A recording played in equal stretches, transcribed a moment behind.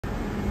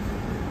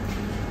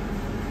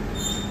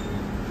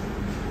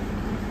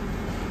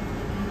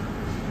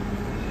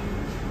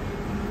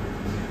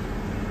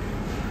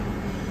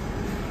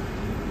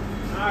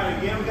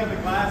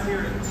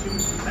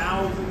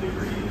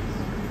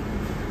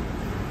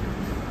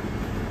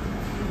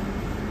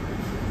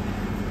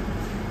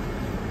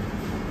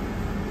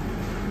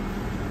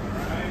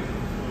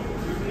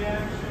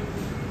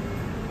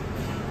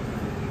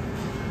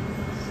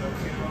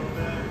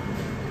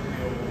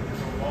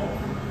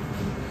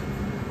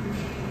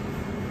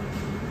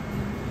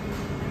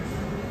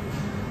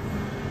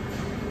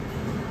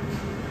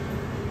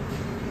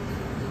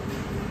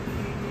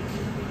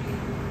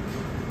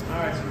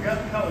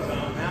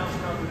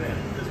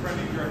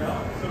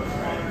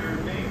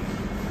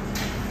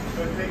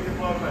So take the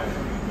blow back.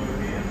 Both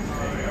hands.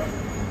 There you go.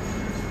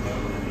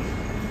 Slowly.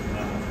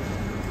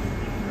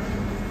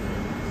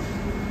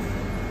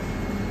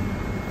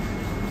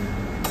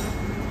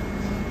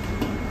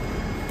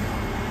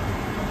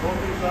 Both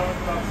these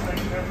ovens about the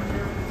same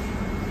temperature?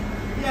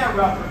 Yeah,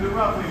 roughly. They're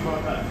roughly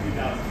both about 2,000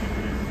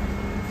 degrees.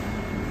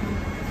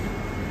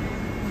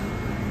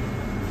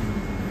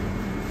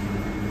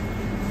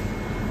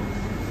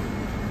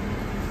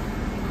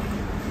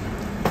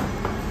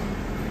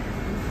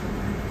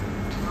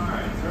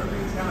 Alright, so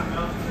everything's kind of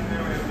melting in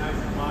there. We have nice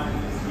and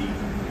homogeneous heat.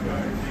 Go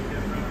ahead and take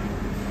this from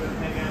put it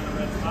hang out in the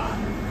red spot.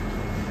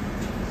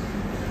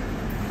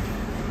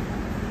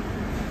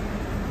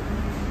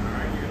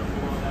 Alright, you're going to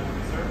pull on that to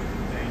the surface.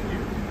 Thank you.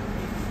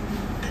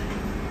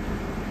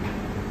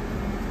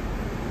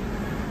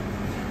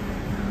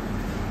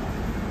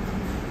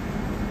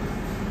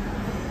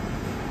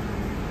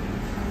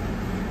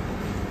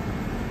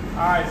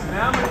 Alright, so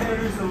now I'm going to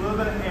introduce a little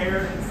bit of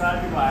air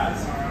inside the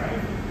glass.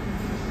 Alright.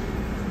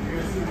 You're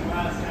going to see the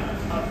glass kind of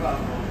puff up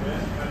a little bit.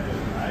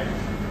 Right?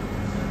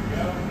 There we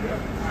go. Yep.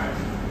 Alright.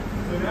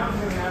 So now what's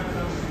going to happen is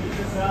I'm going to heat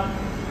this up.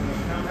 I'm going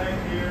to come back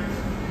here.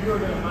 You are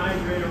going to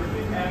migrate over to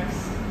the X.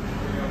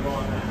 We're going to go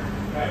on that.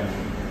 Okay.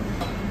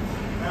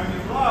 Now when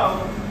you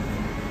blow,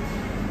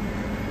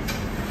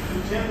 do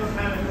a gentle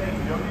kind of thing.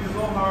 You don't need to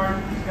blow hard.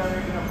 You just got to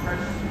make enough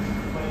pressure to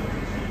play with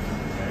your cheeks.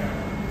 Okay.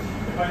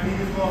 If I need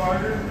to blow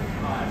harder,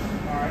 alright.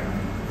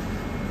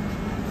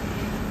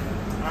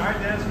 Alright,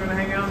 Dennis, we're going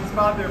to hang out in the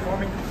spot there for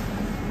me.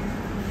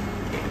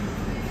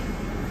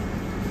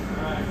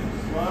 Alright,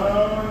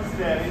 slow and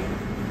steady.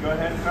 Go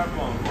ahead and start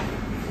blowing for me.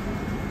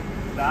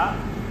 Stop.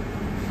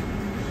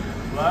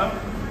 Blow.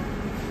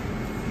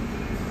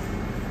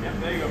 Yep,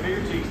 there you go.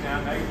 Bigger cheeks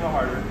now. Now you blow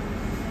harder.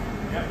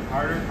 Yep,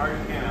 harder as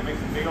you can. Now make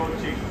some big old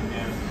cheeks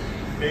again.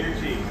 Bigger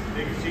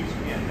cheeks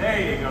again. There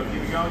you go.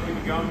 Keep it going, keep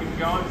it going, keep it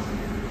going.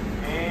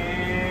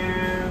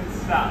 And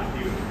stop.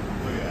 Beautiful.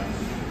 Look at that.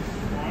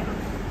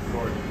 Wonderful.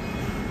 Gorgeous.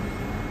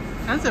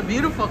 That's a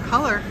beautiful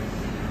color.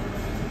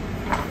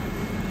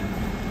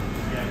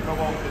 Yeah,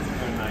 cobalt fits in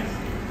there nice.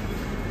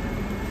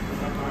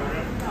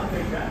 I'll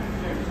take that.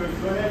 So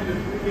go ahead and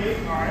just duplicate.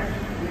 Alright.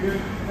 You're going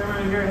to come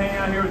around here, hang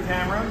out here with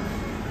Tamara.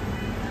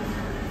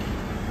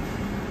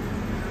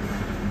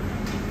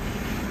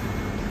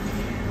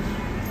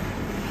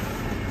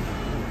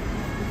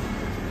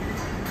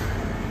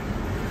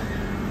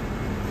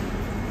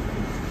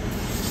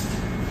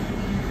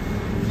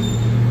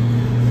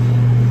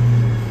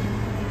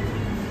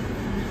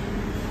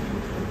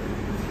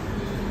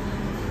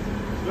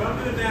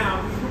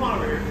 Now, come on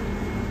over here.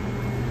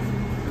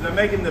 Because I'm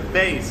making the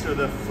base or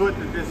the foot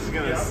that this is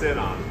going to sit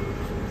on.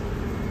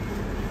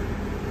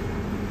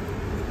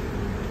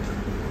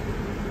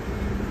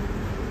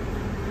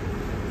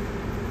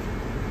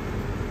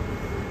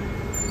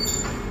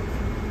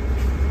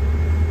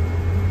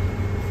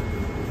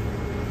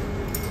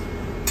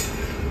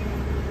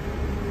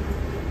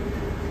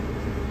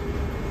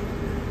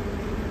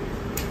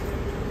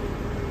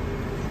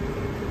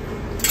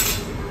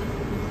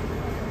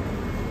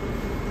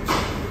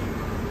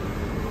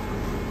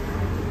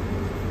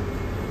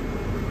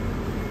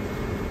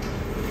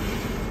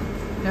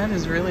 That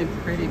is really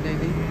pretty,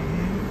 baby.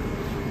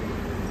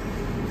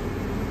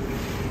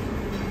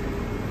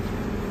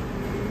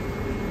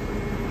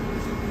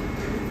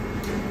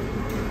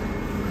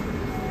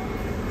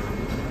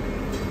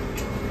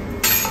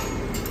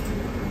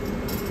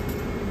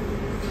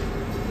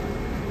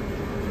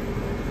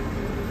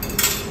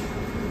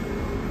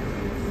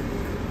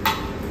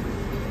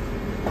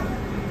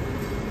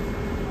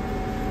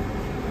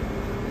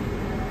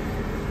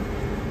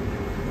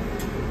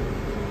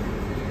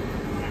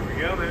 There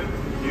we go, man.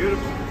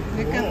 Beautiful.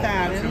 Look at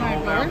that. Isn't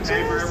that gorgeous?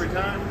 Paper every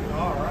time.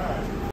 All right.